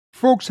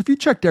Folks, have you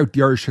checked out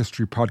the Irish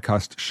History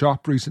Podcast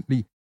shop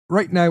recently?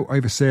 Right now, I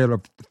have a sale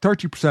of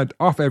 30%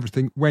 off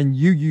everything when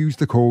you use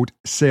the code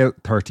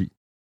SALE30.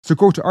 So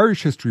go to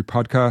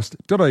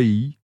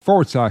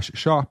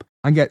irishhistorypodcast.ie/shop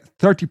and get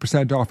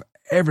 30% off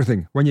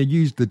everything when you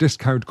use the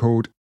discount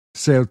code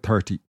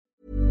SALE30.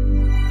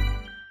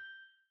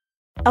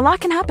 A lot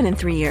can happen in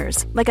 3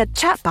 years, like a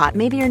chatbot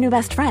may be your new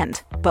best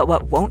friend. But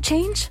what won't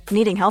change?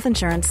 Needing health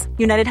insurance.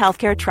 United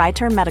Healthcare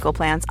Tri-Term Medical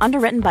Plans,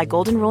 underwritten by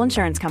Golden Rule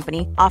Insurance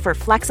Company, offer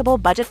flexible,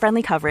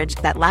 budget-friendly coverage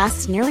that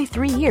lasts nearly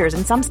 3 years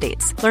in some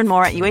states. Learn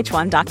more at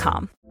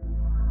uh1.com.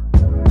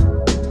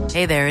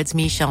 Hey there, it's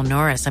Michelle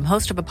Norris. I'm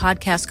host of a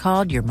podcast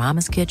called Your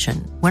Mama's Kitchen.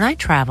 When I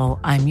travel,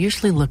 I'm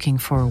usually looking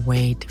for a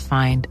way to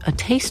find a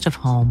taste of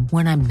home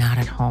when I'm not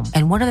at home.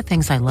 And one of the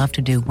things I love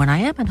to do when I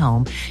am at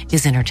home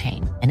is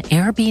entertain. And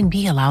Airbnb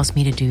allows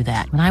me to do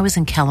that. When I was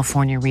in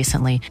California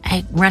recently,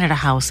 I rented a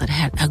house that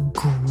had a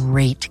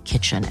great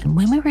kitchen. And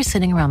when we were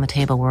sitting around the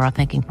table, we were all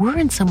thinking, we're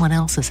in someone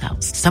else's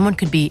house. Someone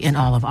could be in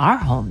all of our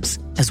homes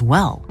as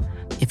well.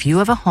 If you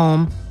have a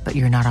home, but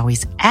you're not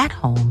always at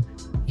home,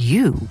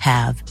 you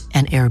have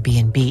an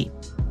Airbnb.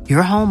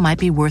 Your home might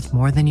be worth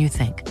more than you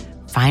think.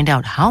 Find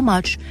out how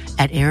much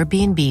at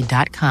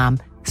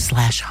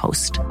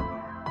airbnb.com/host.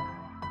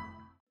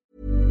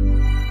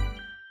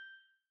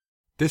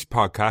 This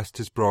podcast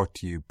is brought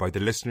to you by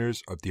the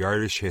listeners of the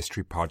Irish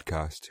History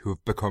Podcast who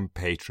have become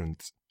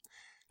patrons.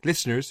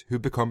 Listeners who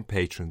become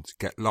patrons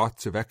get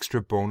lots of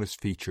extra bonus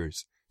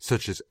features,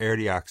 such as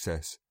early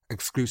access,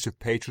 exclusive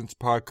patrons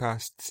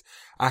podcasts,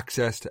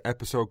 access to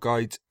episode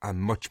guides,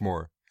 and much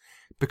more.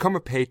 Become a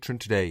patron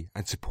today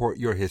and support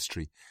your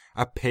history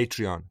at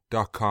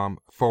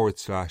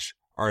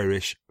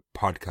patreon.com/Irish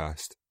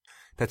podcast.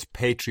 That's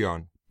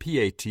Patreon,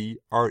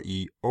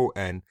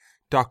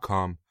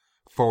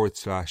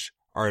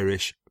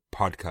 patreon.com/Irish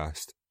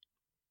podcast.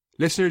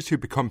 Listeners who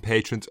become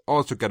patrons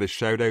also get a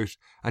shout out,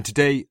 and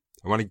today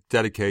I want to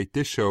dedicate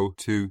this show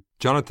to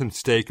Jonathan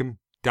Stakem,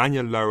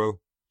 Daniel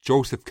Lowell,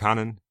 Joseph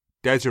Cannon,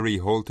 Desiree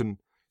Holton,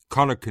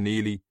 Conor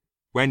Keneally,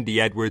 Wendy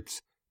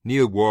Edwards,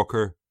 Neil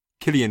Walker,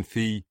 Killian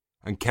Fee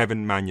and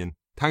Kevin Mannion.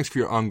 Thanks for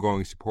your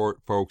ongoing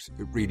support, folks.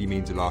 It really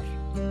means a lot.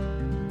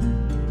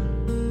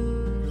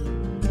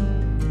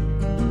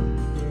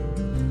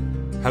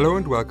 Hello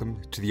and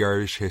welcome to the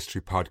Irish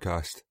History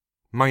Podcast.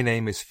 My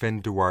name is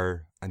Finn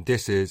Dwyer and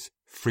this is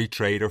Free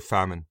Trade or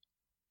Famine.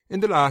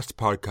 In the last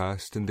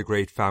podcast in the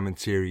Great Famine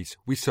series,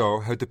 we saw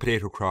how the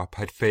potato crop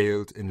had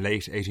failed in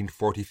late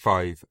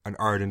 1845 and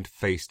Ireland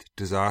faced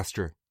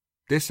disaster.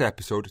 This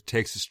episode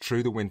takes us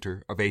through the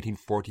winter of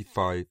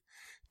 1845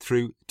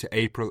 through to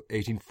April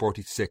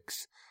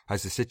 1846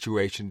 as the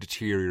situation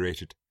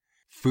deteriorated.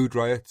 Food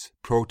riots,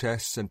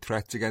 protests and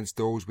threats against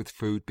those with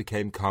food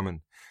became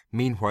common.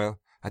 Meanwhile,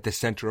 at the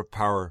centre of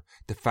power,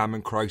 the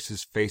famine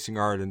crisis facing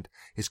Ireland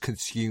is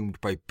consumed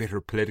by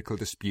bitter political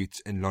disputes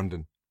in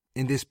London.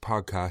 In this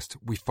podcast,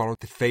 we follow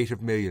the fate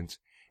of millions,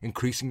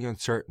 increasingly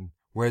uncertain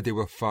where they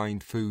will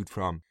find food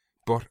from.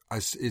 But,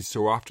 as is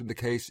so often the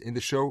case in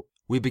the show,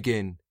 we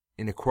begin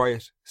in a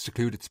quiet,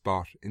 secluded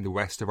spot in the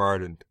west of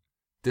Ireland,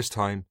 this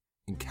time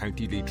in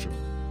County Leitrim.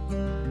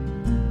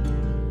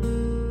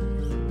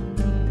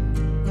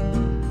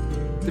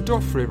 The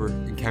Duff River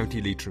in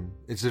County Leitrim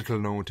is little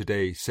known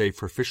today save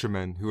for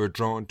fishermen who are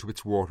drawn to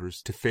its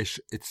waters to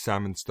fish its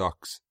salmon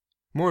stocks.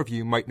 More of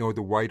you might know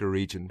the wider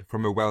region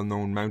from a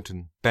well-known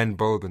mountain, Ben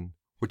Bulben,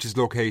 which is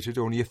located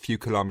only a few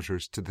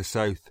kilometres to the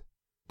south.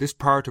 This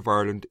part of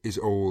Ireland is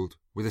old,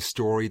 with a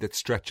story that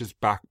stretches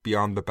back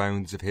beyond the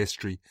bounds of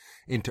history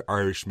into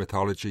Irish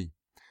mythology.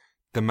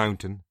 The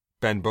mountain,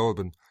 Ben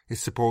Bulben, is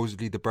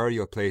supposedly the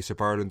burial place of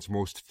Ireland's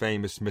most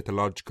famous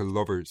mythological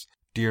lovers,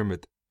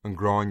 Diarmid and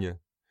Grania,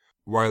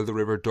 while the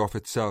River Duff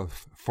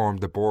itself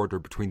formed the border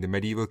between the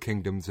medieval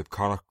kingdoms of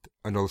Connacht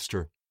and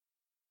Ulster.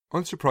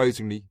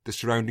 Unsurprisingly, the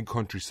surrounding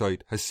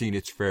countryside has seen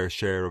its fair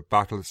share of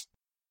battles.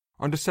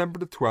 On December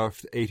the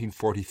 12th,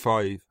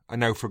 1845, a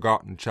now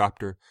forgotten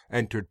chapter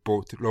entered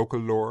both local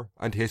lore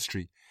and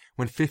history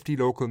when 50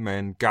 local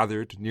men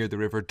gathered near the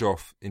River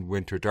Duff in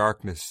winter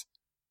darkness.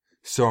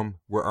 Some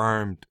were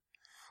armed.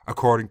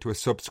 According to a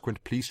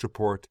subsequent police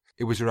report,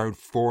 it was around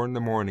 4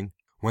 a.m.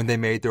 when they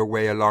made their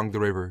way along the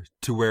river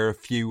to where a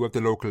few of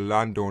the local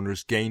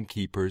landowners'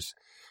 gamekeepers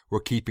were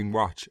keeping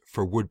watch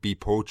for would-be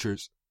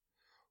poachers.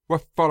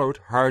 What followed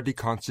hardly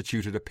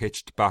constituted a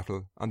pitched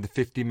battle, and the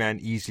 50 men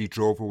easily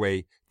drove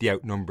away the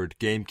outnumbered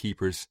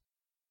gamekeepers.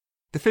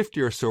 The 50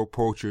 or so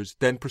poachers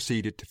then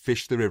proceeded to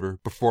fish the river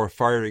before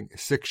firing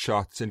 6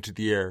 shots into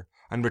the air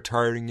and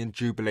retiring in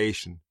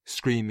jubilation,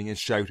 screaming and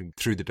shouting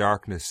through the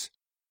darkness.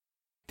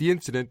 The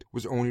incident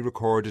was only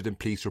recorded in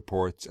police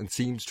reports and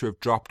seems to have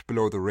dropped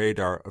below the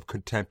radar of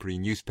contemporary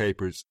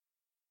newspapers.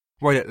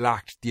 While it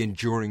lacked the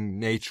enduring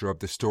nature of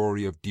the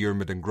story of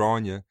Diarmid and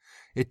Grania,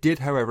 it did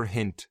however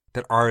hint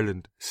that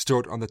Ireland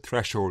stood on the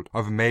threshold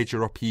of a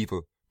major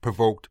upheaval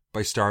provoked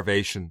by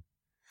starvation.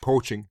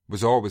 Poaching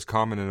was always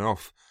common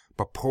enough,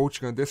 but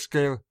poaching on this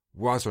scale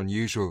was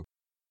unusual.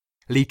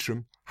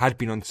 Leitrim had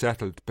been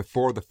unsettled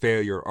before the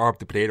failure of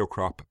the potato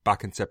crop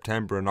back in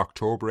September and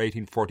October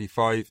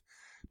 1845,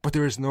 but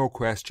there is no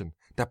question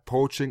that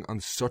poaching on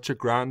such a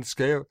grand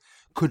scale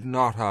could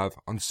not have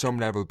on some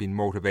level been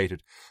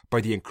motivated by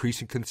the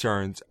increasing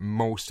concerns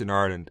most in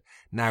Ireland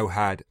now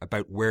had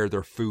about where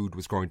their food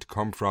was going to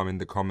come from in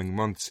the coming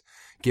months,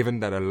 given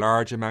that a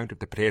large amount of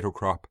the potato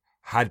crop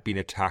had been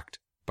attacked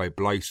by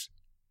blight.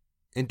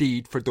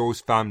 Indeed, for those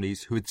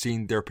families who had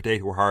seen their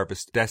potato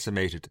harvest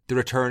decimated, the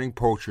returning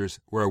poachers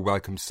were a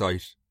welcome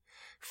sight.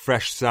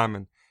 Fresh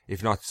salmon,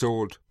 if not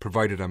sold,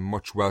 provided a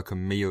much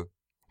welcome meal.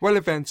 While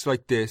events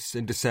like this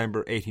in December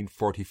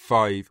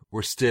 1845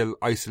 were still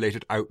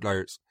isolated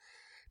outliers,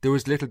 there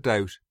was little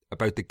doubt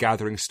about the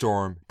gathering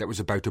storm that was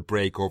about to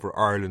break over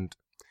Ireland.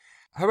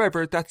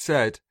 However, that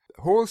said,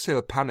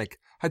 wholesale panic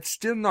had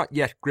still not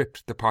yet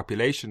gripped the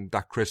population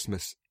that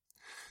Christmas.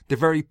 The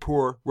very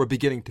poor were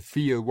beginning to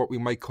feel what we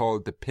might call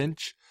the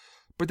pinch,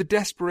 but the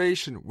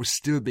desperation was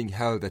still being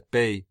held at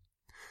bay.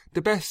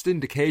 The best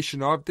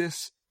indication of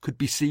this could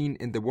be seen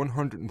in the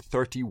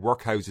 130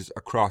 workhouses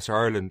across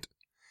Ireland.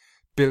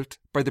 Built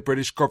by the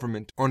British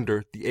government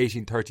under the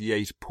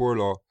 1838 Poor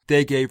Law,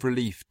 they gave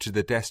relief to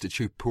the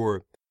destitute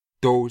poor.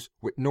 Those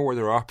with no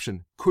other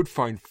option could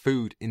find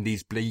food in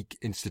these bleak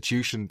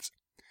institutions.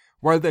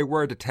 While they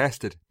were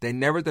detested, they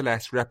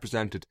nevertheless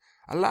represented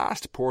a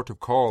last port of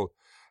call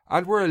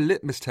and were a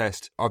litmus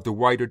test of the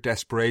wider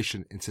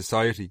desperation in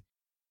society.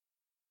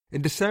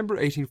 In December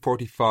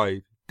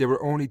 1845, there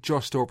were only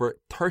just over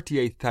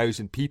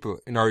 38,000 people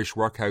in Irish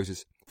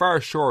workhouses, far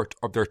short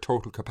of their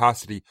total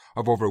capacity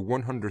of over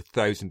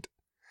 100,000.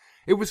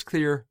 It was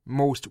clear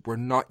most were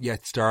not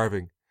yet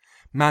starving.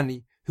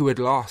 Many who had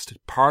lost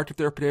part of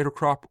their potato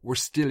crop were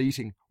still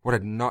eating what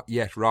had not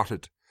yet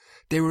rotted.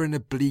 They were in a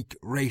bleak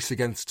race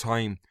against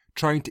time,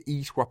 trying to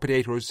eat what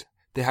potatoes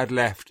they had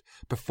left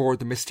before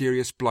the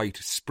mysterious blight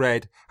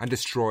spread and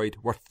destroyed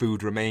what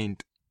food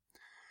remained.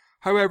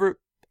 However,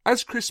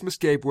 as Christmas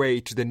gave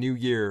way to the new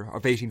year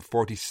of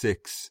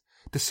 1846,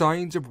 the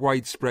signs of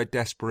widespread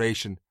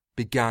desperation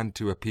began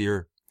to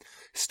appear.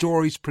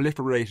 Stories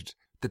proliferated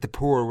that the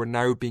poor were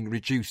now being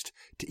reduced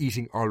to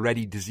eating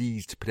already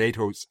diseased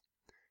potatoes.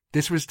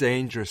 This was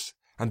dangerous,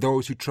 and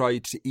those who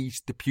tried to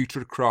eat the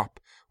putrid crop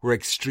were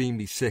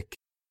extremely sick.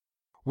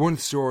 One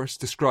source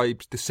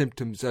described the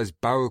symptoms as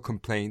bowel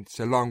complaints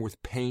along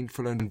with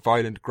painful and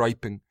violent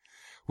griping,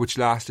 which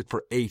lasted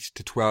for 8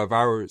 to 12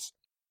 hours.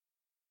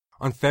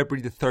 On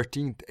February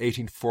 13th,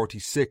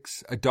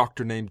 1846, a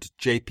doctor named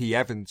J.P.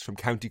 Evans from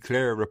County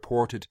Clare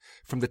reported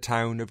from the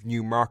town of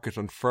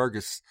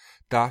Newmarket-on-Fergus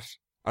that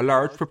a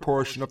large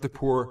proportion of the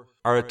poor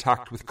are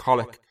attacked with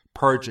colic,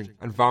 purging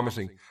and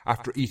vomiting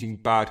after eating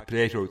bad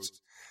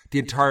potatoes. The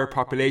entire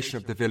population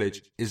of the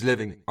village is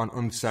living on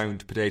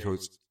unsound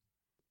potatoes.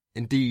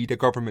 Indeed, a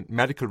government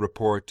medical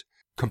report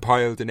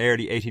compiled in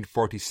early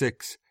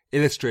 1846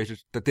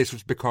 illustrated that this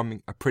was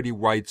becoming a pretty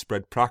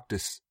widespread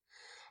practice.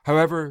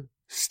 However,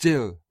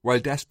 still, while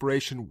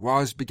desperation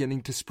was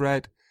beginning to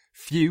spread,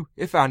 few,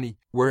 if any,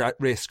 were at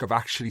risk of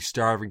actually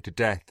starving to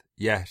death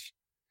yet.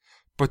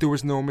 But there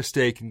was no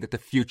mistaking that the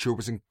future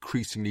was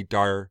increasingly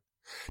dire.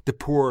 The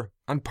poor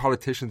and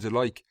politicians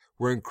alike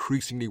were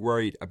increasingly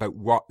worried about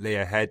what lay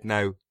ahead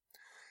now.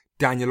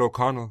 Daniel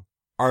O'Connell,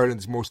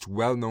 Ireland's most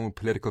well-known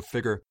political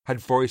figure, had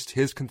voiced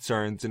his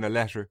concerns in a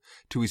letter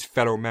to his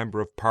fellow Member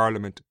of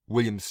Parliament,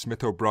 William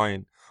Smith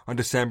O'Brien, on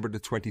December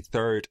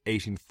 23rd,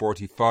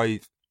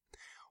 1845.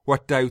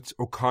 What doubts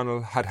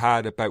O'Connell had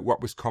had about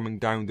what was coming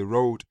down the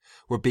road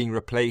were being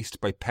replaced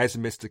by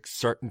pessimistic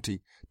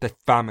certainty that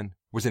famine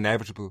was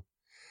inevitable.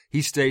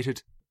 He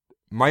stated,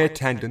 "My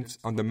attendance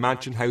on the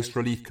Mansion House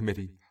Relief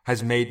Committee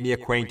has made me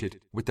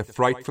acquainted with the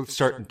frightful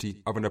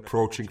certainty of an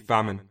approaching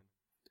famine.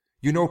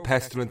 You know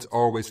pestilence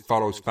always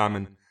follows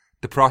famine.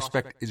 The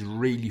prospect is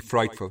really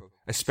frightful,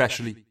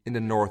 especially in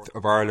the north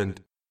of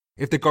Ireland.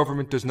 If the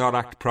government does not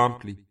act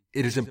promptly,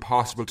 it is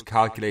impossible to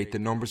calculate the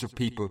numbers of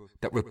people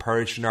that will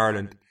perish in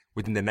Ireland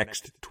within the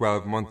next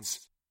 12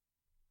 months.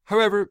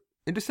 However,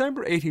 in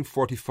December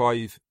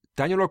 1845,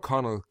 Daniel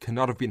O'Connell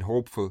cannot have been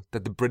hopeful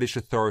that the British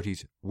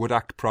authorities would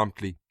act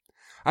promptly.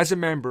 As a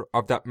member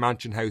of that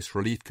Mansion House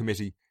Relief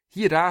Committee,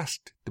 he had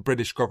asked the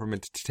British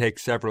government to take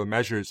several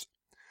measures.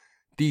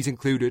 These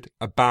included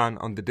a ban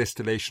on the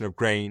distillation of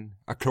grain,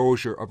 a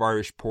closure of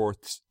Irish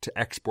ports to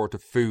export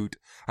of food,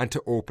 and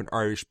to open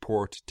Irish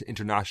port to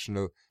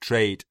international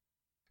trade.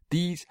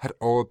 These had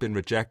all been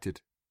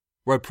rejected,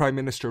 while Prime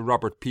Minister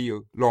Robert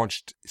Peel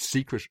launched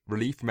secret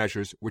relief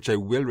measures, which I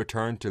will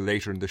return to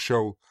later in the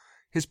show.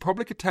 His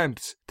public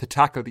attempts to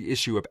tackle the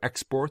issue of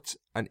exports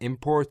and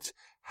imports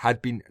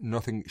had been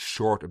nothing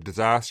short of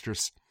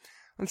disastrous,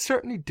 and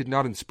certainly did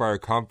not inspire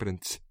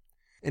confidence.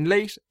 In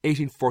late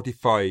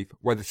 1845,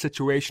 while the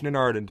situation in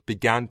Ireland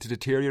began to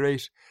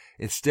deteriorate,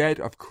 instead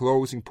of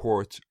closing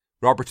ports,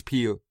 Robert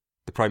Peel,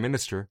 the Prime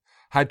Minister,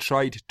 had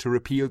tried to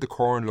repeal the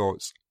Corn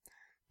Laws.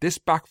 This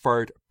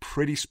backfired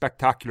pretty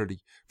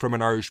spectacularly from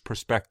an Irish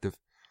perspective,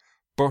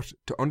 but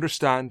to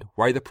understand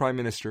why the Prime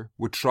Minister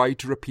would try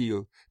to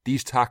repeal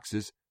these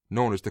taxes,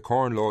 known as the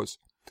Corn Laws,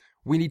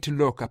 we need to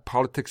look at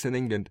politics in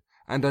England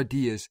and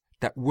ideas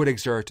that would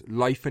exert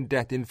life and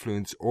death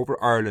influence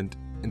over Ireland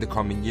in the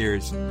coming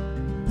years.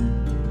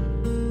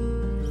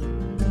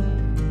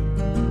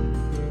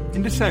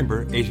 In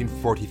December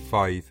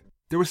 1845,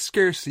 there was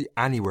scarcely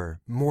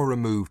anywhere more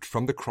removed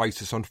from the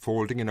crisis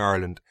unfolding in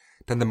Ireland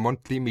than the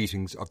monthly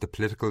meetings of the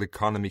Political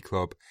Economy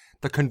Club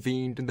that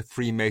convened in the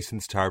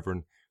Freemasons'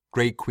 Tavern,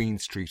 Great Queen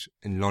Street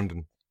in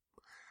London.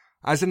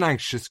 As an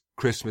anxious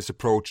Christmas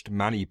approached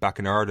many back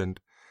in Ireland,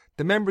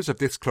 the members of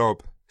this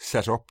club,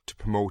 set up to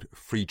promote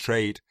free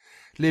trade,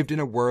 lived in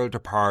a world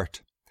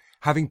apart.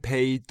 Having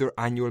paid their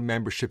annual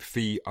membership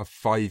fee of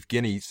 5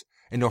 guineas,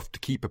 enough to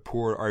keep a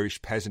poor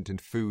Irish peasant in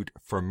food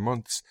for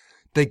months,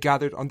 they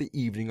gathered on the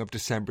evening of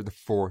December the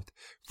 4th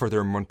for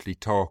their monthly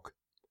talk.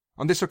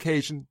 On this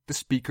occasion, the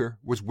speaker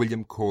was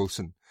William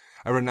Coulson,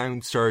 a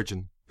renowned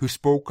surgeon, who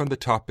spoke on the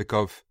topic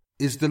of,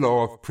 "Is the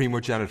law of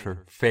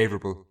primogeniture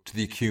favourable to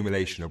the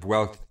accumulation of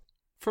wealth?"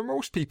 For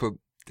most people,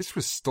 this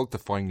was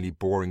stultifyingly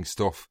boring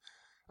stuff,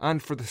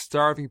 and for the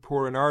starving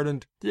poor in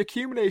Ireland, the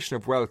accumulation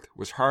of wealth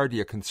was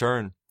hardly a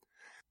concern.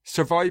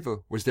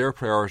 Survival was their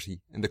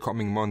priority in the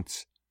coming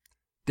months.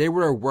 They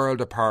were a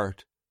world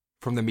apart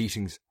from the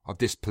meetings of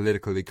this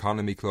Political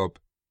Economy Club,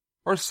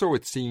 or so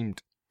it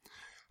seemed.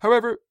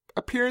 However,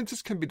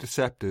 appearances can be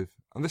deceptive,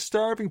 and the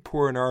starving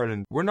poor in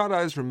Ireland were not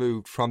as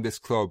removed from this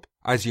club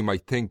as you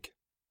might think.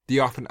 The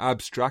often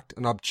abstract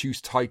and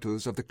obtuse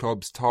titles of the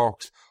club's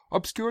talks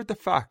obscured the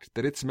fact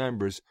that its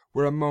members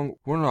were among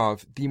one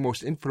of the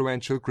most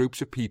influential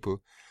groups of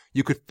people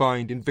you could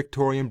find in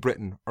Victorian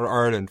Britain or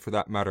Ireland for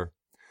that matter.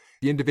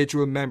 The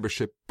individual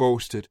membership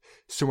boasted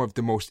some of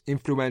the most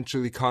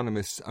influential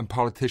economists and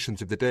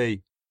politicians of the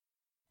day.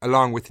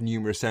 Along with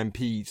numerous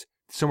MPs,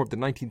 some of the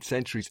 19th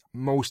century's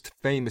most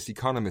famous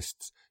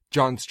economists,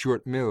 John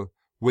Stuart Mill,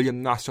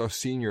 William Nassau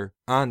Sr.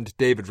 and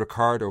David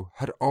Ricardo,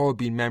 had all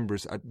been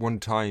members at one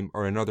time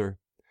or another.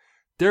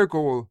 Their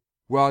goal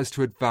was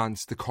to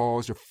advance the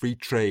cause of free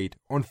trade,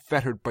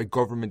 unfettered by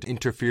government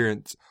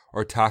interference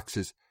or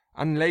taxes,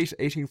 and in late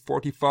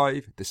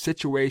 1845 the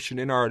situation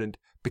in Ireland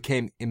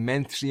became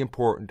immensely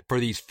important for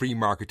these free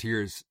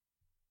marketeers.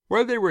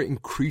 While they were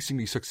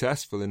increasingly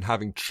successful in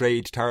having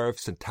trade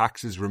tariffs and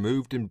taxes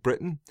removed in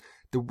Britain,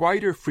 the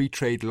wider free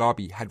trade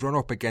lobby had run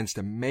up against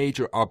a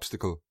major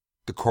obstacle,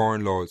 the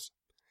Corn Laws.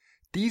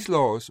 These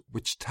laws,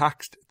 which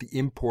taxed the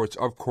imports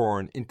of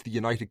corn into the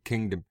United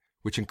Kingdom,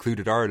 which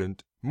included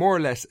Ireland, more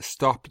or less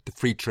stopped the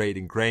free trade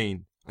in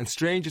grain, and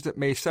strange as it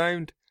may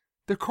sound,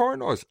 the Corn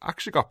Laws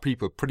actually got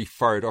people pretty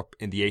fired up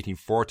in the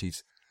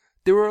 1840s.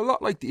 They were a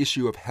lot like the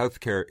issue of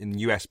healthcare in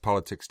US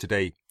politics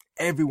today.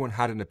 Everyone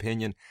had an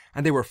opinion,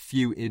 and there were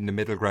few in the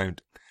middle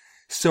ground.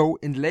 So,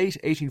 in late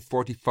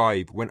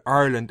 1845, when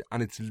Ireland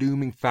and its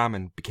looming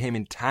famine became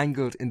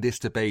entangled in this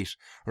debate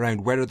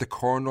around whether the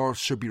Corn Laws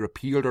should be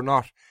repealed or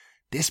not,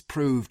 this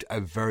proved a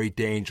very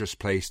dangerous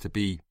place to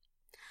be.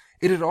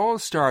 It had all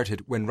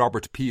started when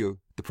Robert Peel,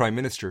 the Prime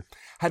Minister,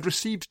 had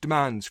received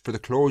demands for the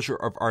closure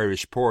of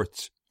Irish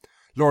ports.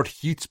 Lord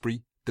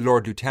Hewsbury, the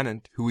Lord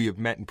Lieutenant, who we have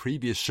met in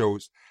previous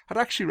shows, had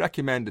actually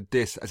recommended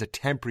this as a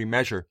temporary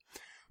measure,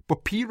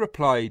 but Peel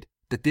replied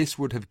that this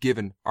would have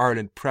given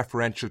Ireland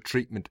preferential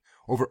treatment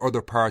over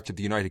other parts of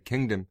the United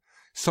Kingdom,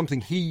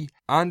 something he,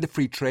 and the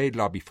Free Trade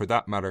lobby for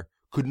that matter,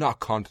 could not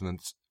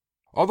countenance.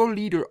 Although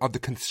leader of the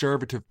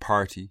Conservative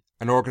Party,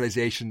 an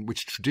organisation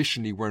which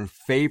traditionally were in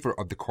favour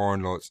of the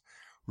Corn Laws,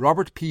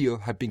 Robert Peel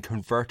had been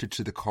converted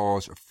to the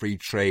cause of free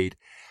trade,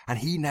 and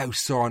he now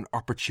saw an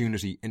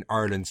opportunity in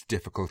Ireland's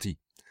difficulty.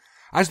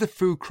 As the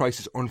food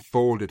crisis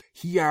unfolded,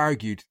 he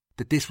argued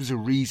that this was a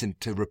reason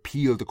to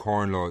repeal the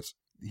Corn Laws.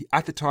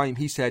 At the time,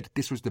 he said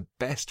this was the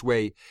best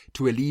way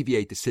to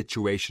alleviate the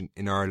situation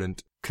in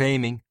Ireland,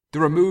 claiming the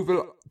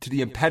removal to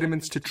the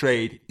impediments to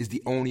trade is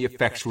the only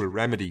effectual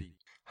remedy.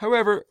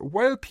 However,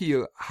 while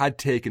Peel had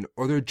taken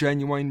other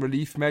genuine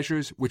relief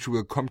measures, which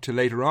we'll come to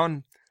later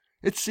on,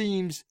 it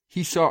seems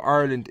he saw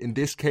Ireland in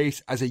this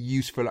case as a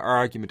useful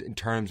argument in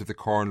terms of the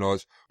Corn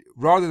Laws,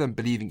 rather than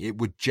believing it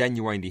would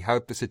genuinely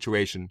help the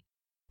situation.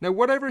 Now,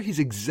 whatever his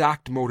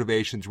exact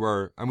motivations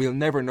were, and we'll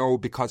never know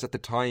because at the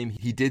time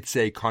he did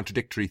say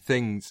contradictory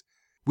things,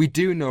 we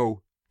do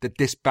know that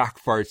this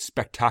backfired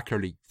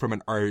spectacularly from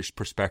an Irish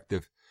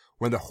perspective,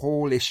 when the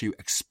whole issue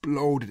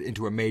exploded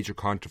into a major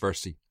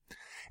controversy.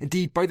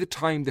 Indeed, by the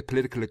time the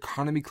Political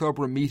Economy Club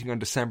were meeting on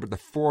December the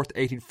 4th,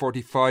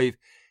 1845,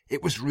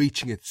 it was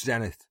reaching its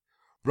zenith.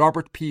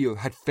 Robert Peel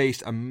had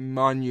faced a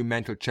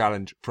monumental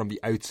challenge from the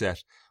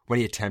outset when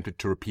he attempted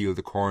to repeal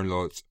the Corn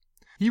Laws.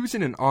 He was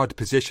in an odd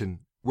position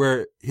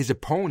where his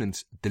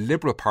opponents, the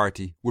Liberal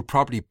Party, would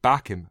probably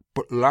back him,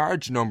 but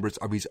large numbers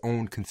of his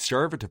own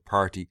Conservative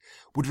Party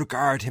would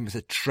regard him as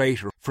a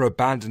traitor for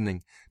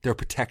abandoning their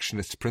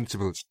protectionist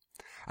principles.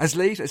 As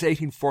late as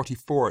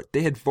 1844,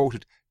 they had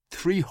voted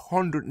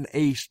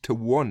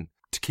 308-1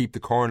 to keep the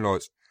Corn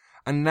Laws,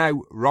 and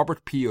now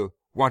Robert Peel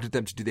wanted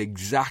them to do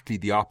exactly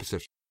the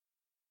opposite.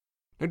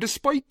 Now,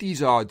 despite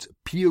these odds,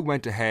 Peel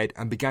went ahead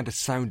and began to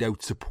sound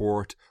out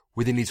support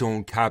within his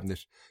own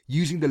cabinet,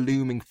 using the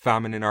looming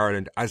famine in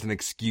Ireland as an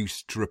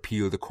excuse to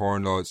repeal the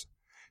Corn Laws.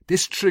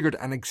 This triggered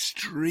an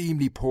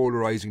extremely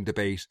polarising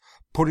debate,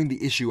 putting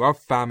the issue of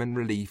famine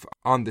relief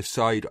on the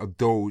side of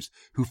those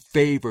who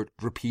favoured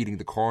repealing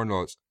the Corn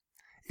Laws.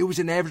 It was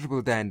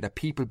inevitable then that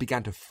people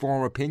began to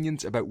form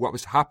opinions about what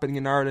was happening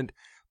in Ireland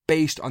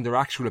based on their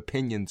actual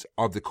opinions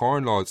of the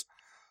Corn Laws.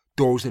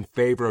 Those in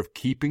favour of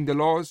keeping the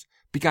laws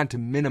began to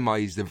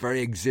minimise the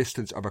very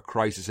existence of a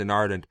crisis in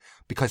Ireland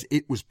because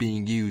it was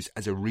being used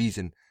as a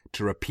reason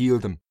to repeal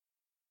them.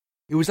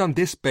 It was on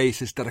this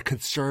basis that a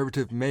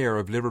Conservative mayor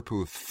of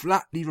Liverpool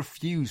flatly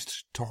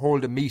refused to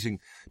hold a meeting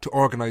to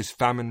organise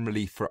famine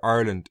relief for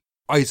Ireland.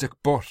 Isaac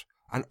Butt,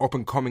 an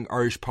up-and-coming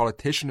Irish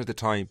politician at the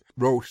time,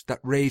 wrote that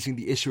raising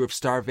the issue of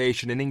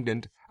starvation in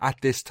England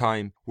at this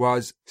time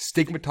was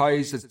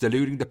stigmatised as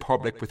deluding the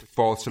public with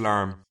false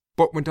alarm.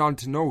 Butt went on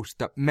to note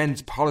that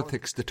men's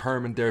politics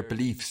determined their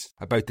beliefs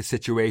about the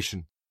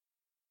situation.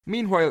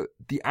 Meanwhile,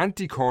 the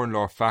anti-Corn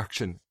Law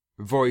faction,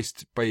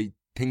 voiced by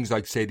things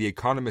like, say, The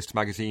Economist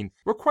magazine,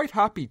 were quite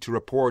happy to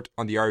report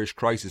on the Irish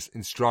crisis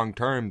in strong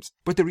terms.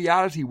 But the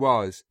reality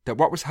was that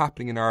what was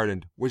happening in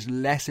Ireland was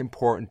less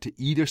important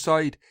to either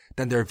side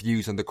than their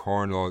views on the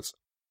Corn Laws.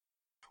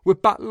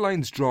 With battle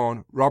lines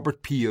drawn,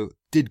 Robert Peel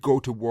did go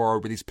to war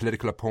with his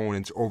political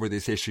opponents over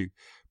this issue,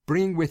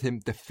 bringing with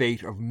him the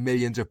fate of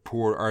millions of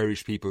poor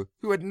Irish people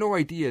who had no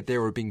idea they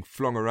were being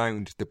flung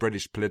around the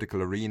British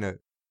political arena.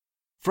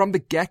 From the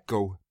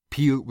get-go,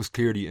 Peel was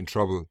clearly in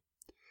trouble.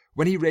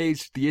 When he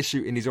raised the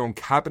issue in his own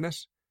cabinet,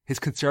 his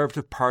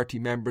Conservative Party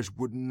members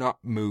would not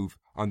move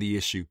on the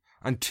issue,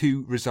 and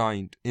two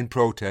resigned in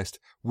protest,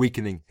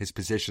 weakening his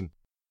position.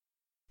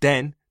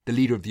 Then, the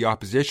leader of the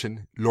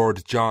opposition,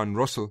 Lord John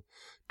Russell,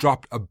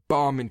 dropped a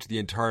bomb into the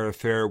entire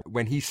affair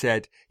when he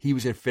said he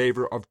was in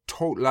favour of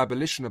total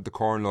abolition of the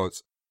Corn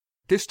Laws.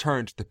 This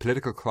turned the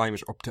political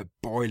climate up to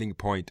boiling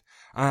point,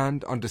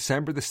 and on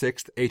December the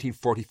 6th,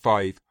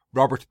 1845,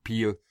 Robert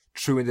Peel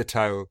threw in the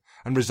towel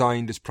and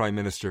resigned as Prime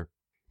Minister.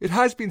 It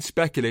has been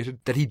speculated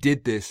that he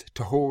did this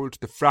to hold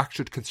the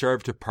fractured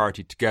Conservative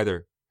Party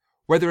together.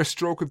 Whether a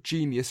stroke of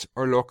genius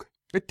or luck,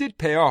 it did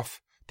pay off.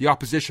 The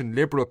opposition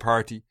Liberal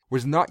Party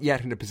was not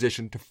yet in a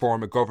position to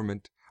form a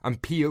government,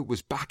 and Peel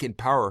was back in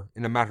power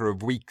in a matter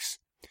of weeks.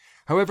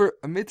 However,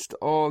 amidst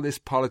all this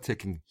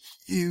politicking,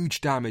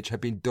 huge damage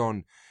had been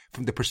done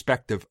from the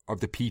perspective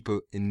of the people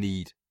in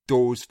need,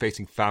 those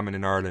facing famine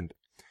in Ireland.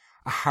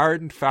 A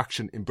hardened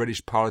faction in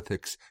British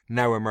politics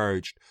now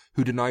emerged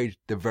who denied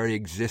the very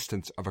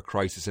existence of a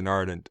crisis in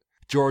Ireland.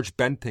 George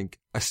Bentinck,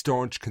 a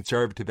staunch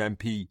Conservative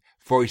MP,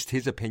 voiced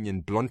his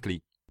opinion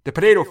bluntly. The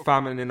potato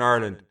famine in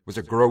Ireland was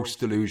a gross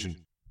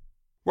delusion.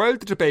 While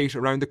the debate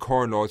around the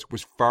Corn Laws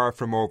was far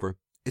from over,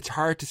 it's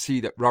hard to see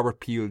that Robert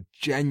Peel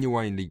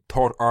genuinely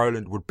thought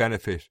Ireland would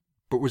benefit,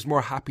 but was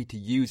more happy to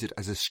use it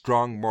as a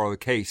strong moral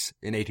case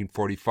in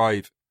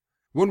 1845.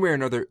 One way or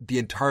another, the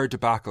entire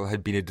debacle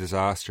had been a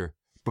disaster.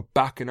 But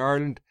back in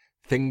Ireland,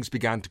 things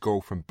began to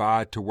go from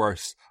bad to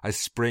worse as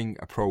spring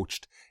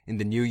approached in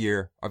the new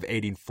year of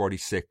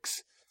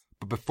 1846.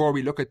 But before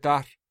we look at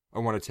that, I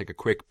want to take a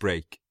quick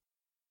break.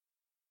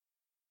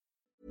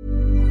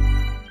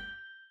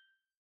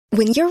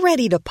 When you're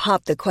ready to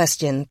pop the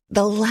question,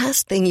 the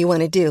last thing you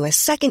want to do is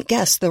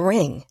second-guess the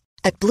ring.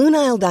 At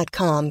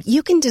BlueNile.com,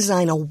 you can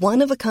design a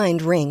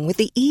one-of-a-kind ring with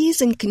the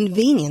ease and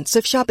convenience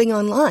of shopping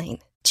online.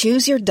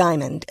 Choose your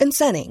diamond and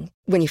setting.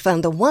 When you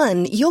find the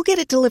one, you'll get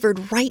it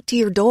delivered right to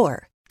your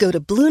door. Go to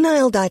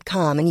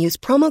BlueNile.com and use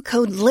promo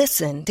code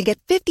LISTEN to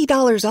get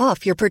 $50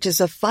 off your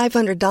purchase of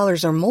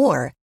 $500 or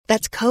more.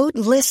 That's code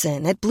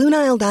LISTEN at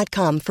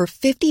BlueNile.com for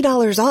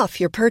 $50 off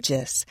your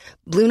purchase.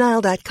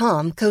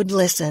 BlueNile.com, code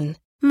LISTEN.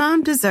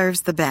 Mom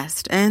deserves the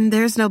best, and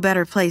there's no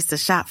better place to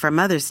shop for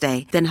Mother's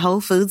Day than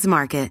Whole Foods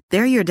Market.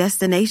 They're your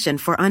destination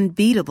for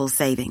unbeatable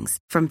savings,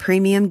 from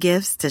premium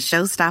gifts to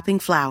show-stopping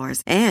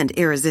flowers and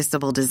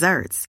irresistible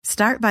desserts.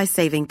 Start by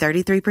saving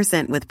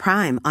 33% with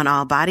Prime on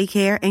all body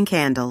care and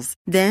candles.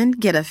 Then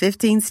get a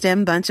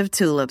 15-stem bunch of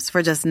tulips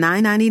for just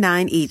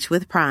 $9.99 each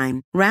with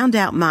Prime. Round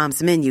out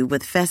Mom's menu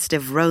with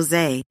festive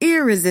rosé,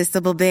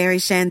 irresistible berry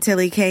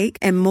chantilly cake,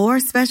 and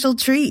more special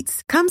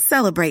treats. Come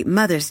celebrate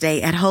Mother's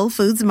Day at Whole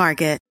Foods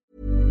Market.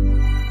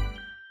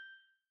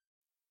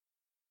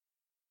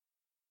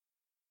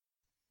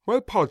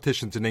 While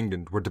politicians in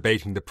England were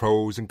debating the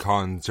pros and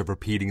cons of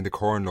repealing the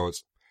Corn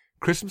Laws,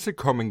 Christmas had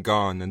come and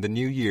gone, and the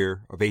new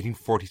year of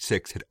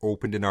 1846 had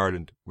opened in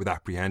Ireland with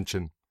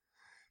apprehension.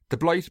 The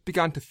blight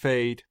began to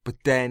fade,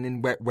 but then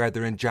in wet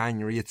weather in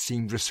January it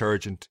seemed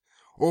resurgent.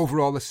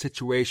 Overall the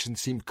situation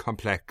seemed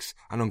complex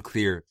and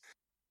unclear.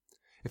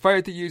 If I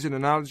had to use an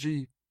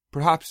analogy,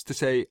 perhaps to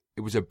say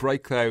it was a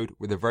bright cloud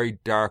with a very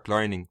dark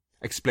lining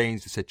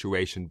explains the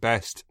situation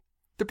best.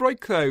 The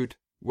bright cloud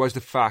was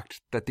the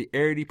fact that the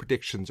early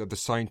predictions of the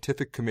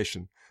Scientific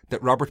Commission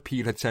that Robert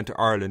Peel had sent to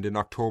Ireland in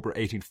October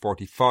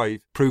 1845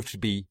 proved to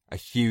be a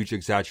huge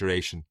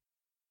exaggeration.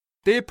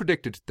 They had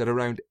predicted that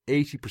around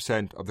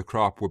 80% of the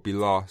crop would be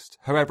lost.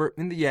 However,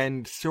 in the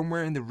end,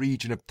 somewhere in the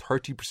region of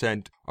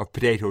 30% of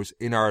potatoes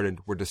in Ireland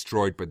were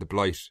destroyed by the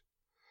blight.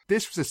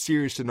 This was a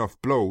serious enough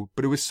blow,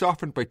 but it was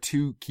softened by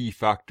two key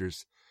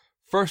factors.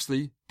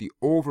 Firstly, the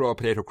overall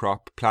potato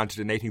crop planted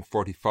in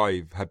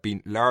 1845 had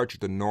been larger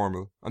than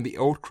normal, and the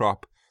oat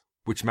crop,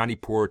 which many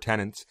poor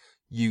tenants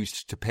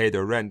used to pay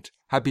their rent,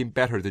 had been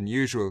better than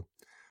usual.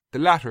 The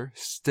latter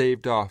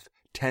staved off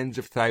tens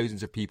of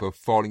thousands of people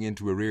falling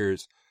into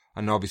arrears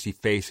and obviously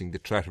facing the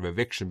threat of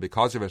eviction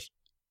because of it.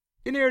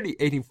 In early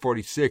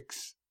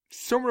 1846,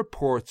 some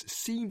reports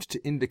seemed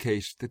to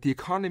indicate that the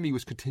economy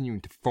was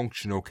continuing to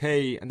function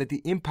okay and that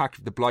the impact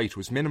of the blight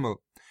was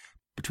minimal.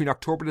 Between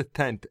October the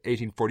 10th,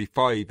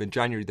 1845 and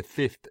January the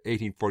 5th,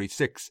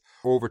 1846,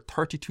 over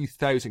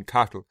 32,000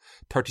 cattle,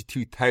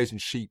 32,000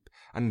 sheep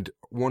and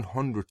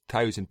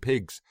 100,000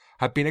 pigs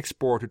had been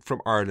exported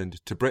from Ireland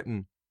to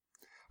Britain.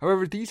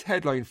 However, these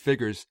headline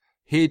figures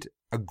hid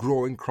a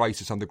growing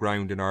crisis on the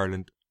ground in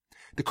Ireland.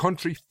 The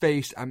country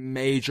faced a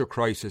major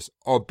crisis,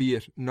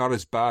 albeit not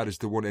as bad as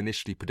the one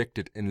initially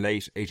predicted in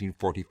late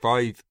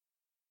 1845.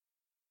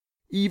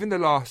 Even the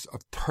loss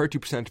of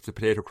 30% of the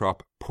potato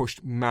crop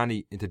pushed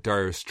many into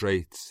dire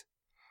straits.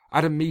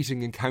 At a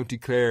meeting in County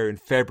Clare in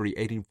February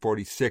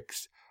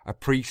 1846, a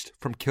priest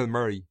from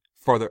Kilmurry,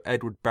 Father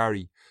Edward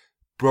Barry,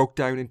 broke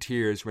down in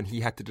tears when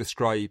he had to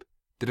describe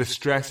the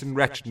distress and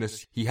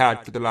wretchedness he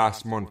had for the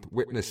last month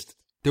witnessed.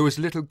 There was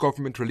little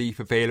government relief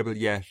available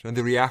yet, and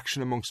the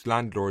reaction amongst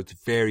landlords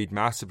varied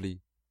massively.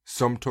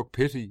 Some took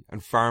pity,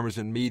 and farmers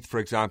in Meath, for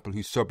example,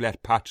 who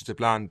sublet patches of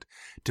land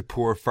to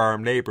poor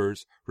farm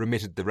labourers,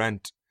 remitted the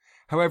rent.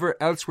 However,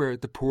 elsewhere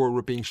the poor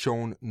were being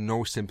shown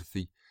no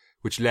sympathy,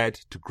 which led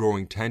to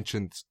growing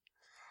tensions.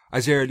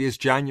 As early as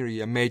January,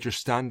 a major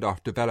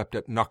standoff developed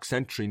at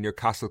Knocksentry near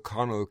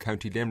Castleconnell,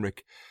 County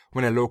Limerick,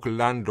 when a local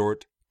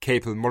landlord,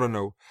 Capel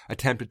Mullineux,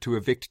 attempted to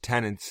evict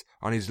tenants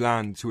on his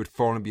lands who had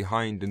fallen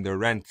behind in their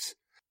rents.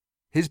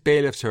 His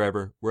bailiffs,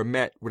 however, were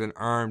met with an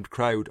armed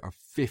crowd of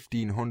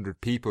 1,500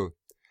 people.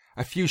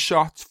 A few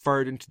shots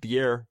fired into the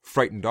air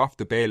frightened off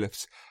the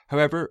bailiffs.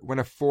 However, when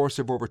a force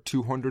of over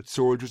 200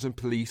 soldiers and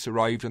police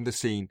arrived on the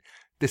scene,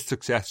 this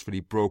successfully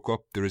broke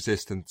up the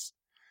resistance.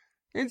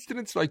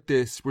 Incidents like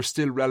this were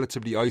still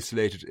relatively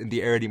isolated in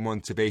the early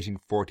months of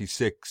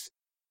 1846.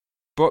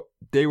 But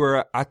they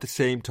were at the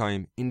same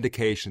time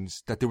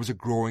indications that there was a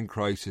growing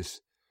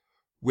crisis,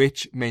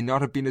 which may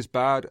not have been as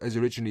bad as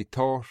originally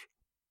thought,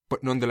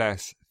 but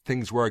nonetheless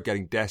things were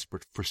getting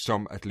desperate for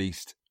some at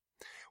least.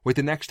 With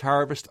the next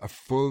harvest a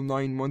full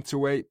 9 months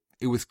away,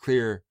 it was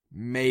clear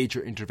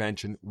major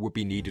intervention would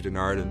be needed in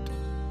Ireland.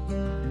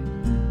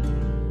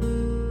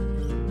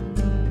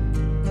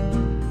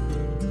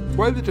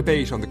 While the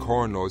debate on the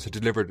Corn Laws had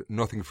delivered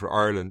nothing for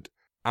Ireland,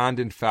 and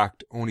in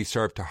fact only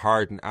served to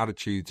harden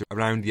attitudes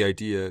around the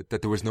idea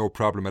that there was no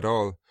problem at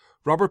all,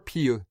 Robert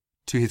Peel,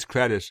 to his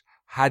credit,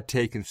 had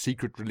taken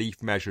secret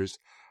relief measures,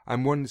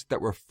 and ones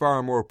that were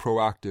far more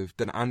proactive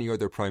than any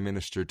other Prime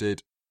Minister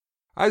did.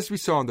 As we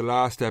saw in the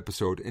last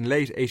episode, in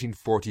late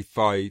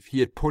 1845 he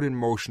had put in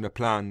motion a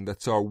plan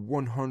that saw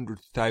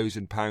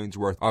 £100,000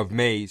 worth of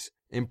maize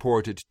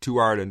imported to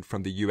Ireland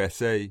from the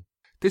USA.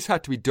 This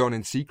had to be done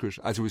in secret,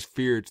 as it was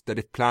feared that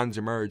if plans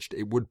emerged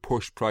it would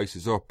push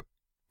prices up.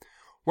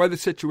 While the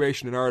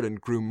situation in Ireland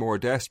grew more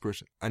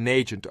desperate, an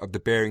agent of the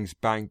Barings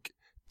Bank,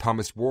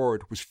 Thomas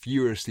Ward, was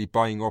furiously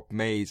buying up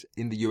maize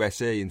in the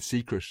USA in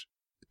secret.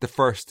 The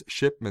first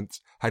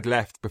shipments had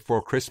left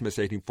before Christmas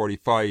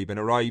 1845 and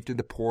arrived in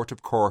the port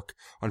of Cork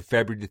on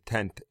February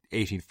 10th,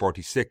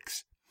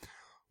 1846.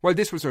 While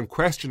this was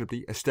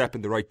unquestionably a step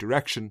in the right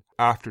direction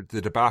after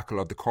the debacle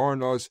of the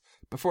Corn Laws,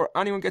 before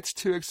anyone gets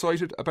too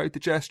excited about the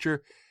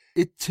gesture,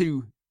 it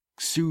too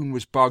soon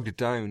was bogged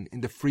down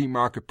in the free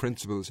market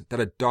principles that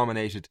had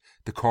dominated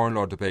the Corn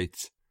Law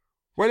debates.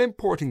 While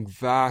importing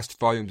vast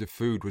volumes of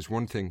food was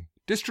one thing,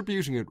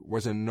 distributing it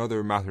was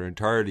another matter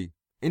entirely.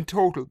 In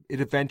total,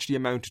 it eventually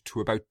amounted to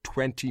about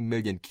 20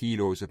 million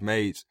kilos of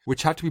maize,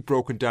 which had to be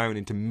broken down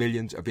into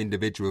millions of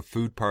individual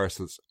food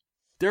parcels.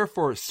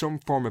 Therefore, some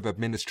form of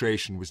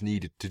administration was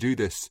needed to do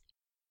this.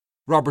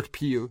 Robert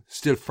Peel,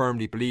 still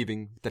firmly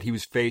believing that he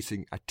was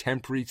facing a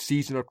temporary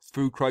seasonal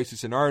food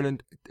crisis in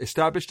Ireland,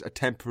 established a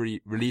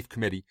temporary relief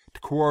committee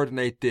to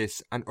coordinate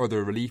this and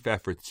other relief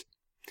efforts.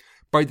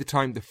 By the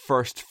time the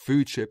first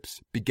food ships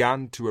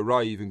began to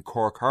arrive in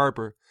Cork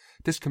Harbour,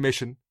 this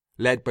commission,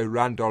 led by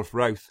Randolph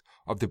Routh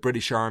of the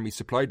British Army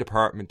Supply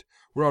Department,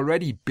 were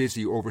already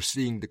busy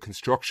overseeing the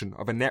construction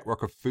of a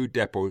network of food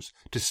depots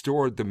to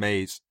store the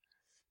maize.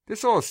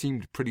 This all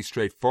seemed pretty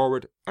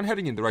straightforward and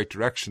heading in the right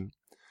direction.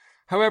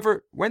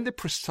 However, when the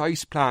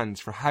precise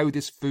plans for how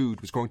this food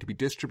was going to be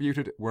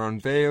distributed were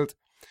unveiled,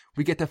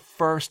 we get the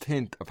first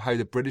hint of how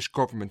the British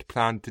government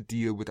planned to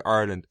deal with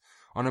Ireland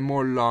on a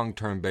more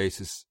long-term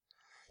basis.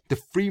 The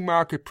free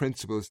market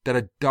principles that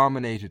had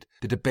dominated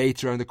the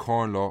debates around the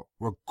Corn Law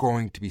were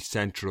going to be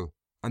central,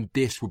 and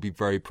this would be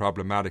very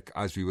problematic,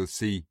 as we will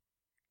see.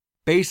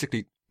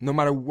 Basically, no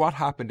matter what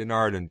happened in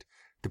Ireland,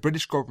 the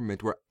British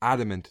government were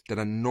adamant that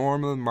a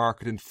normal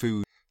market in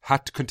food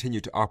had to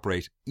continue to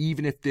operate,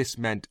 even if this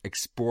meant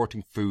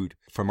exporting food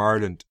from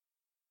Ireland.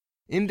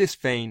 In this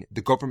vein,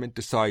 the government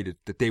decided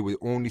that they would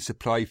only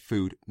supply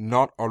food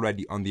not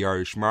already on the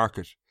Irish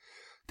market.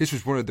 This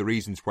was one of the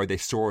reasons why they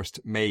sourced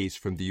maize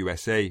from the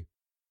USA.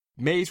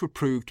 Maize would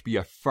prove to be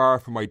a far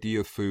from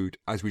ideal food,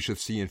 as we shall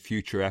see in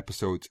future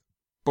episodes,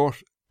 but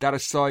that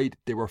aside,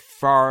 there were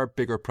far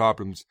bigger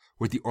problems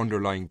with the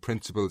underlying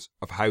principles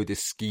of how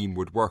this scheme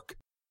would work.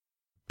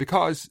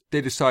 Because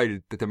they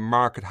decided that the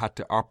market had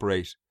to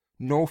operate,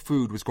 no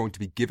food was going to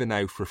be given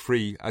out for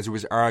free, as it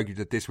was argued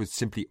that this would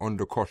simply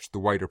undercut the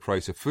wider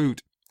price of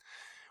food.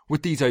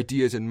 With these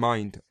ideas in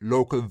mind,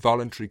 local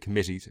voluntary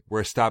committees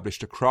were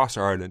established across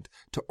Ireland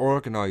to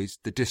organise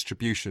the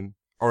distribution,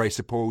 or I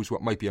suppose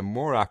what might be a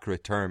more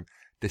accurate term,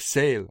 the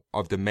sale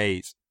of the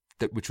maize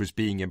which was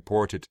being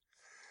imported.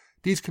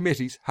 These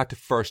committees had to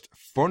first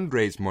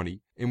fundraise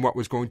money in what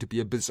was going to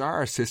be a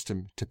bizarre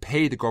system to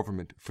pay the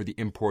government for the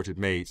imported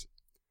maize.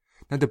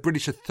 Now, the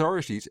British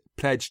authorities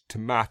pledged to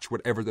match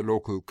whatever the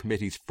local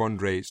committees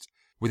fundraised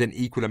with an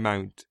equal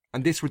amount,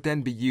 and this would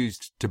then be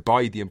used to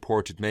buy the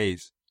imported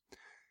maize.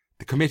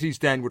 The committees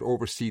then would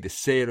oversee the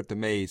sale of the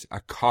maize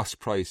at cost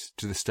price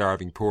to the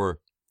starving poor.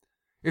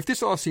 If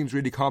this all seems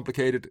really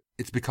complicated,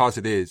 it's because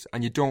it is,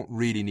 and you don't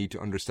really need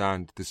to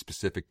understand the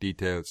specific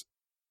details.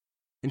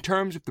 In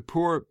terms of the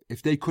poor,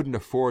 if they couldn't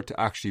afford to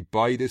actually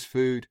buy this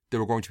food, they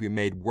were going to be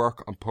made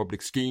work on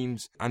public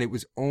schemes, and it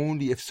was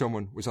only if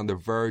someone was on the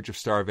verge of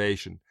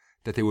starvation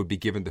that they would be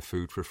given the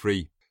food for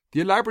free. The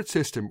elaborate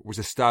system was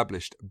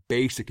established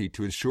basically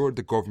to ensure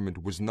the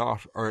government was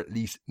not, or at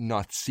least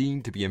not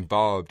seen to be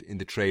involved in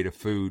the trade of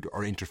food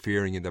or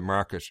interfering in the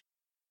market.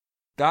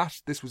 That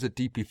this was a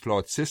deeply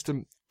flawed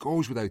system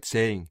goes without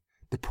saying.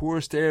 The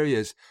poorest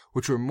areas,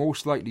 which were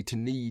most likely to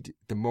need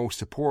the most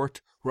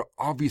support, were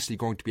obviously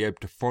going to be able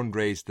to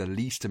fundraise the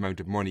least amount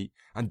of money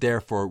and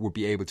therefore would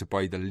be able to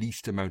buy the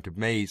least amount of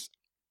maize.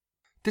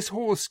 This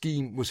whole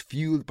scheme was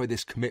fuelled by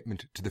this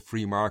commitment to the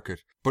free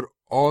market, but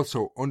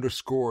also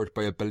underscored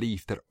by a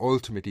belief that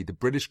ultimately the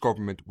British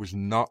government was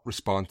not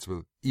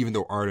responsible, even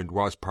though Ireland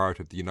was part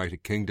of the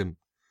United Kingdom.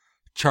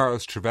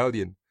 Charles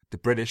Trevelyan, the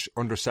British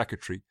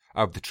Under-Secretary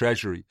of the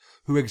Treasury,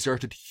 who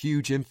exerted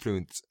huge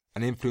influence,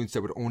 an influence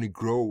that would only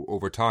grow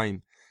over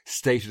time,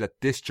 stated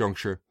at this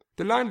juncture,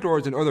 "The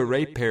landlords and other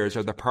ratepayers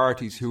are the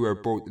parties who are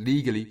both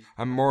legally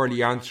and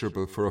morally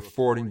answerable for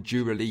affording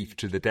due relief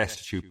to the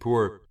destitute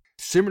poor."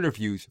 Similar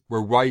views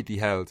were widely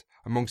held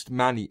amongst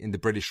many in the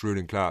British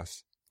ruling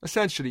class.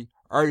 Essentially,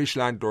 Irish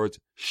landlords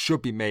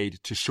should be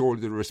made to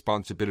shoulder the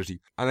responsibility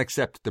and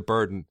accept the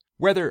burden,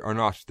 whether or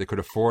not they could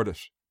afford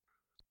it.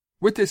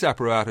 With this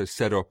apparatus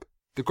set up,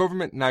 the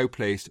government now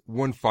placed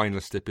one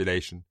final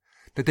stipulation,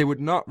 that they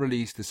would not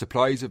release the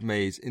supplies of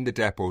maize in the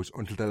depots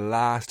until the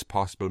last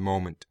possible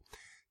moment.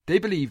 They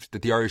believed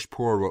that the Irish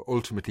poor were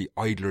ultimately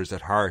idlers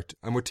at heart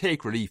and would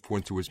take relief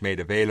once it was made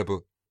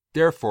available.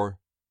 Therefore,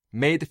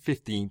 May the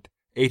 15th,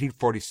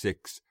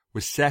 1846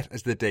 was set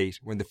as the date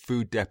when the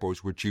food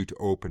depots were due to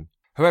open.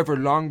 However,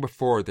 long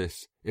before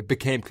this, it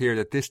became clear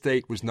that this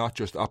date was not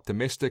just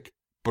optimistic,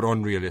 but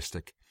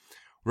unrealistic.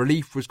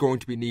 Relief was going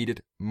to be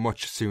needed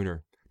much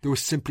sooner. There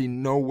was simply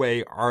no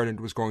way Ireland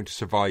was going to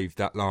survive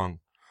that long.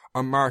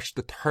 On March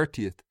the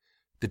 30th,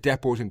 the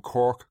depots in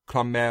Cork,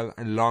 Clonmel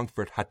and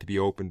Longford had to be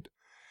opened.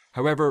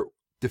 However,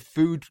 the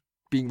food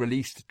being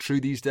released through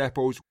these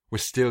depots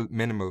was still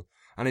minimal,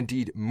 and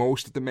indeed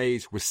most of the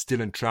maize was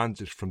still in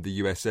transit from the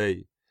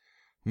USA.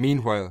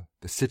 Meanwhile,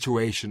 the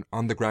situation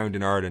on the ground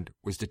in Ireland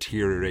was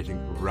deteriorating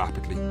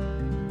rapidly.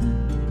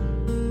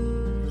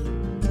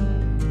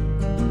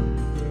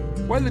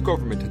 While the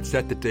government had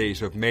set the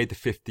date of May the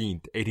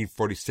 15th,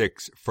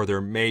 1846 for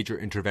their major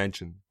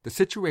intervention, the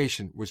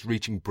situation was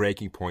reaching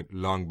breaking point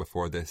long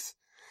before this.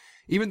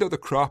 Even though the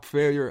crop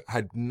failure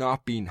had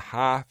not been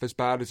half as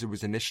bad as it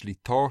was initially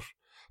thought,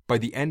 by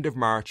the end of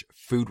March,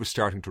 food was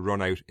starting to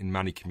run out in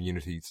many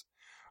communities.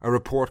 A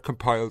report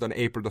compiled on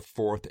April the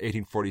 4th,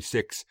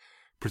 1846,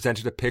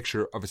 presented a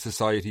picture of a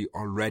society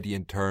already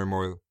in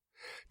turmoil.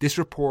 This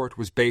report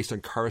was based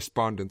on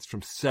correspondence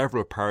from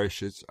several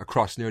parishes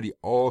across nearly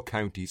all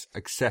counties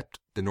except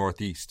the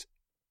northeast.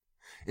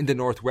 In the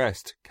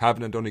northwest,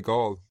 Cavan and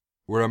Donegal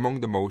were among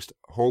the most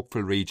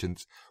hopeful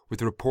regions,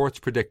 with reports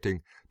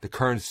predicting the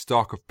current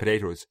stock of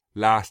potatoes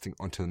lasting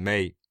until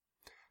May.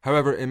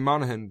 However, in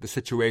Monaghan, the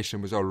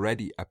situation was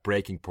already at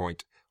breaking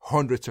point.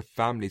 Hundreds of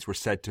families were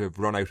said to have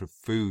run out of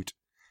food.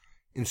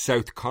 In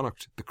South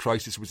Connacht, the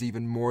crisis was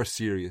even more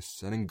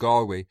serious, and in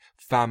Galway,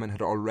 famine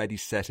had already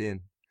set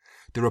in.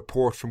 The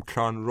report from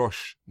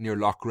Clonrush, near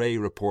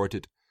Loughrea,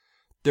 reported,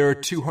 "There are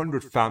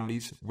 200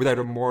 families without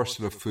a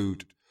morsel of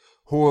food.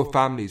 Whole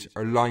families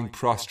are lying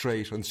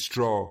prostrate on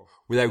straw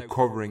without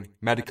covering,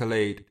 medical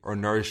aid or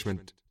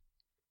nourishment."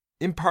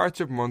 In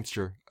parts of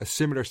Munster, a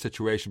similar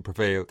situation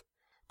prevailed.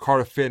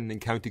 Corofin in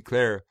County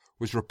Clare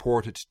was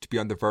reported to be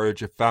on the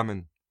verge of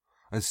famine,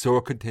 and so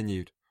it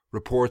continued.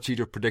 Reports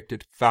either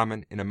predicted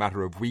famine in a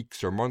matter of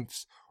weeks or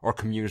months, or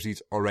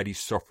communities already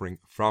suffering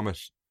from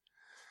it.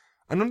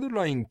 An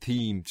underlying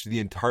theme to the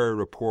entire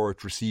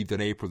report received on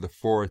April the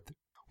 4th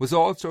was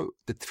also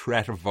the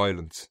threat of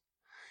violence.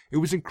 It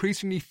was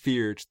increasingly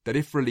feared that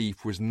if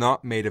relief was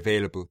not made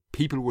available,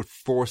 people would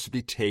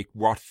forcibly take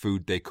what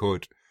food they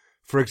could.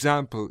 For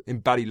example,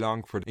 in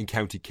Ballylongford in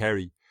County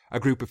Kerry, a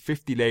group of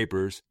 50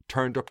 labourers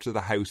turned up to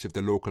the house of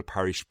the local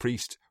parish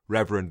priest,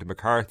 Reverend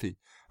McCarthy,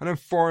 and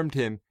informed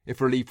him if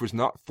relief was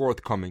not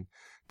forthcoming,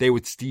 they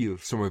would steal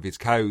some of his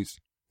cows.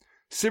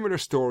 Similar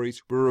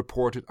stories were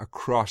reported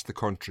across the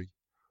country.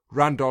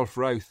 Randolph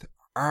Routh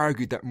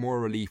argued that more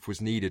relief was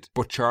needed,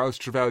 but Charles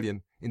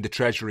Trevelyan in the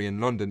Treasury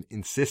in London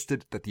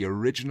insisted that the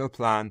original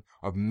plan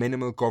of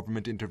minimal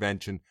government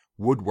intervention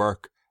would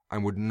work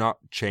and would not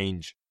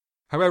change.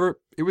 However,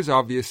 it was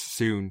obvious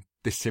soon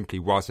this simply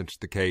wasn't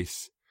the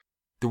case.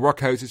 The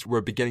workhouses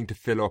were beginning to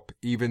fill up,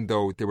 even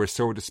though they were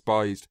so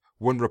despised.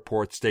 One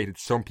report stated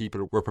some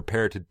people were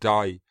prepared to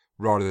die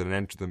rather than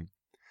enter them.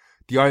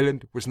 The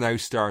island was now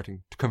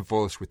starting to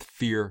convulse with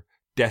fear,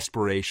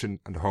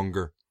 desperation and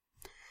hunger.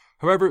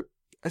 However,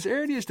 as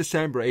early as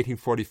December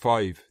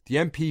 1845, the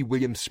MP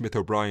William Smith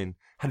O'Brien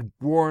had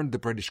warned the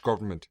British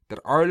government that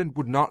Ireland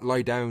would not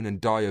lie down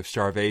and die of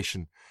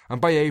starvation,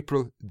 and by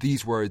April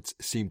these words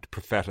seemed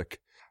prophetic.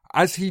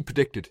 As he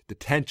predicted, the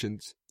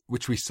tensions,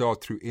 which we saw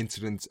through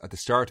incidents at the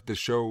start of the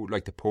show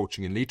like the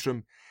poaching in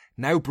Leitrim,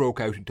 now broke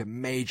out into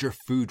major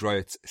food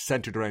riots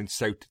centred around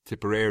South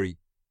Tipperary.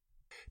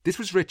 This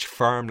was rich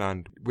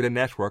farmland with a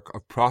network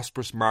of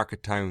prosperous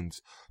market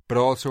towns, but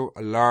also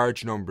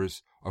large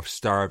numbers of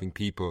starving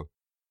people.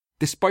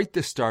 Despite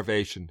this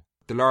starvation,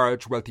 the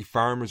large wealthy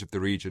farmers of the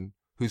region,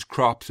 whose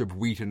crops of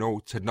wheat and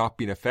oats had not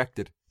been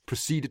affected,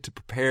 proceeded to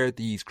prepare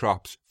these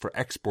crops for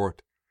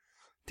export.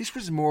 This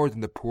was more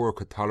than the poor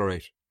could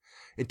tolerate.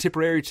 In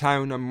Tipperary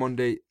town on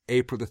Monday,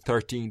 April the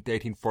 13th,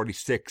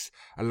 1846,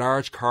 a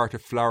large cart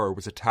of flour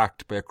was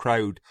attacked by a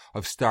crowd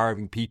of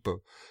starving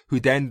people,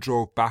 who then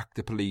drove back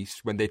the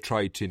police when they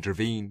tried to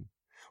intervene.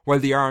 While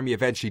the army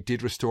eventually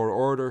did restore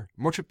order,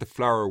 much of the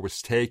flour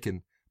was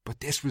taken, but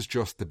this was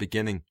just the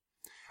beginning.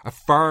 A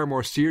far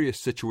more serious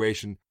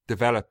situation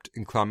developed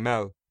in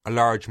Clonmel, a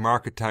large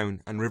market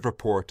town and river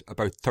port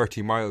about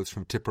 30 miles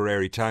from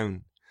Tipperary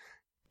town.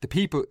 The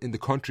people in the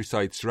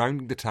countryside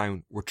surrounding the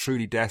town were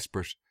truly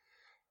desperate,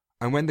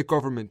 and when the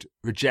government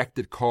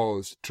rejected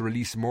calls to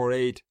release more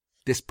aid,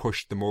 this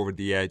pushed them over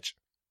the edge.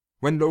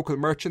 When local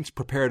merchants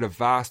prepared a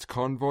vast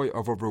convoy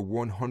of over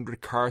 100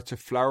 carts of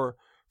flour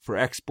for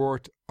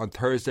export on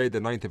Thursday the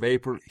 9th of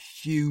April,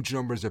 huge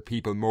numbers of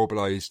people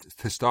mobilised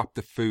to stop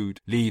the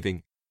food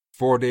leaving.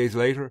 4 days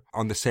later,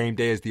 on the same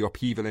day as the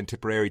upheaval in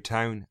Tipperary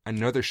town,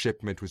 another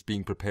shipment was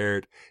being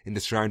prepared in the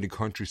surrounding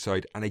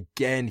countryside, and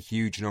again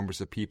huge numbers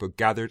of people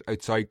gathered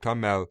outside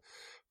Clonmel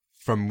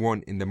from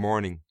 1 in the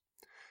morning.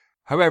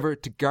 However,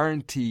 to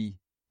guarantee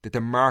that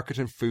the market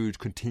and food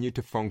continued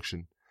to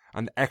function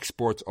and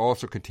exports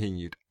also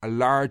continued, a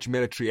large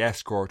military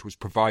escort was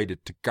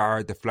provided to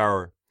guard the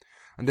flour,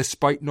 and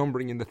despite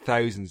numbering in the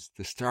thousands,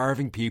 the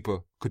starving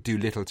people could do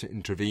little to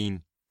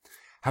intervene.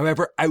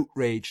 However,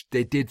 outraged,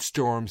 they did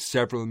storm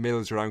several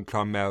mills around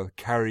Clonmel,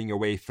 carrying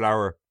away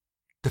flour.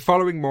 The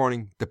following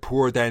morning, the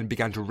poor then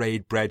began to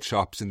raid bread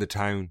shops in the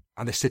town,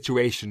 and the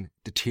situation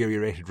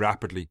deteriorated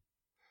rapidly.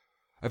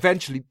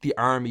 Eventually, the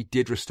army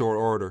did restore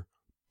order,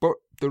 but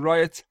the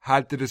riots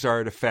had the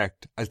desired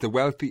effect, as the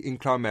wealthy in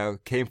Clonmel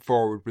came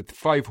forward with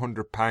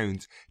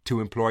 £500 to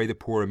employ the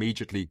poor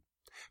immediately.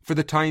 For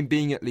the time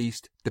being at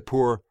least, the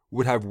poor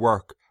would have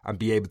work and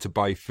be able to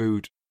buy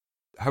food.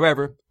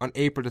 However, on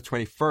April the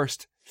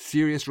 21st,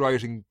 serious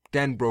rioting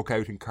then broke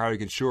out in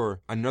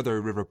Carriganshire, another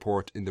river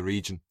port in the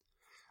region.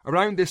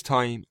 Around this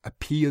time,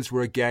 appeals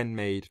were again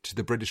made to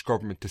the British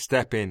government to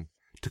step in,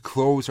 to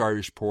close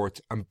Irish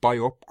ports and buy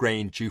up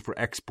grain due for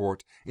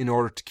export in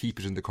order to keep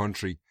it in the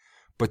country.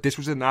 But this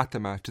was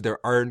anathema to their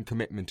iron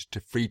commitment to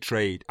free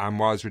trade and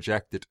was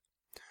rejected.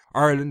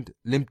 Ireland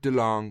limped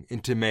along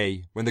into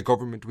May when the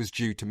government was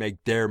due to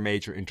make their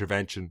major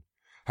intervention.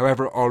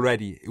 However,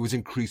 already it was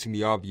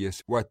increasingly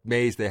obvious what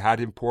maize they had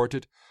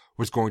imported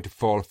was going to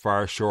fall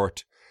far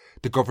short.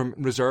 The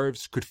government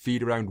reserves could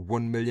feed around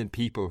 1 million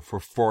people for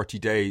 40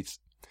 days.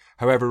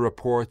 However,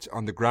 reports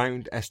on the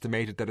ground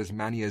estimated that as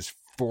many as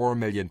 4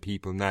 million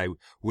people now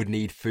would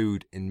need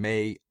food in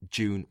May,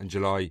 June and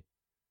July.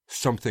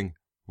 Something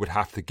would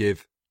have to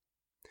give.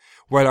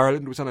 While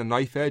Ireland was on a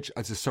knife edge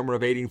as the summer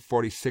of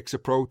 1846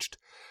 approached,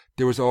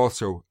 there was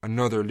also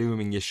another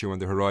looming issue on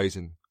the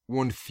horizon.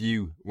 One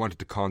few wanted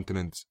the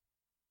continent.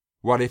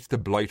 What if the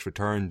blight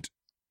returned?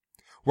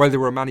 While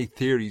there were many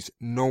theories,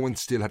 no one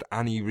still had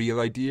any real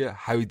idea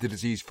how the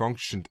disease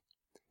functioned.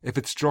 If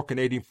it struck in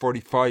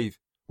 1845,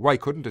 why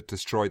couldn't it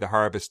destroy the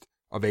harvest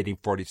of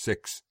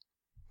 1846?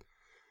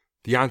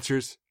 The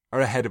answers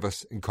are ahead of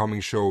us in coming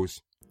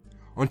shows.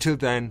 Until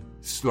then,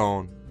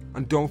 slán.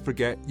 And don't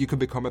forget, you can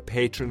become a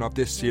patron of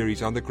this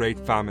series on the Great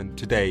Famine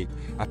today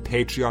at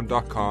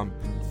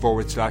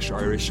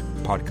patreon.com/Irish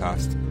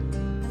podcast.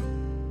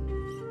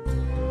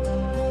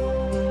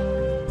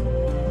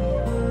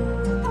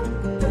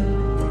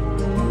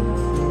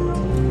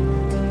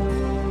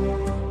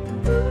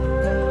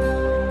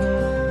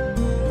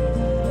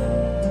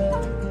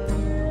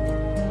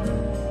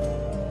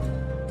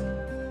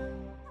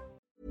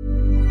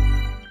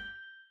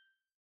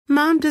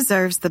 Mom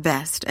deserves the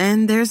best,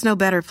 and there's no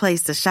better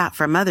place to shop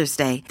for Mother's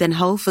Day than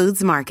Whole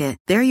Foods Market.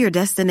 They're your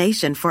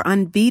destination for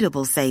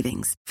unbeatable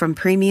savings, from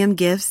premium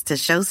gifts to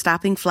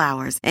show-stopping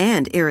flowers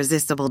and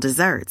irresistible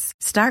desserts.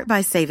 Start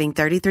by saving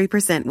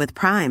 33% with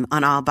Prime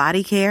on all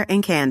body care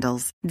and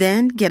candles.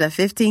 Then get a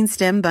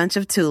 15-stem bunch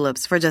of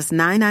tulips for just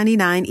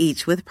 $9.99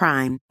 each with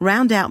Prime.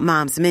 Round out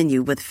Mom's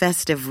menu with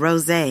festive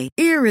rosé,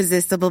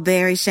 irresistible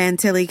berry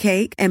chantilly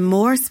cake, and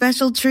more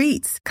special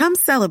treats. Come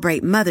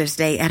celebrate Mother's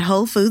Day at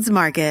Whole Foods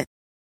Market.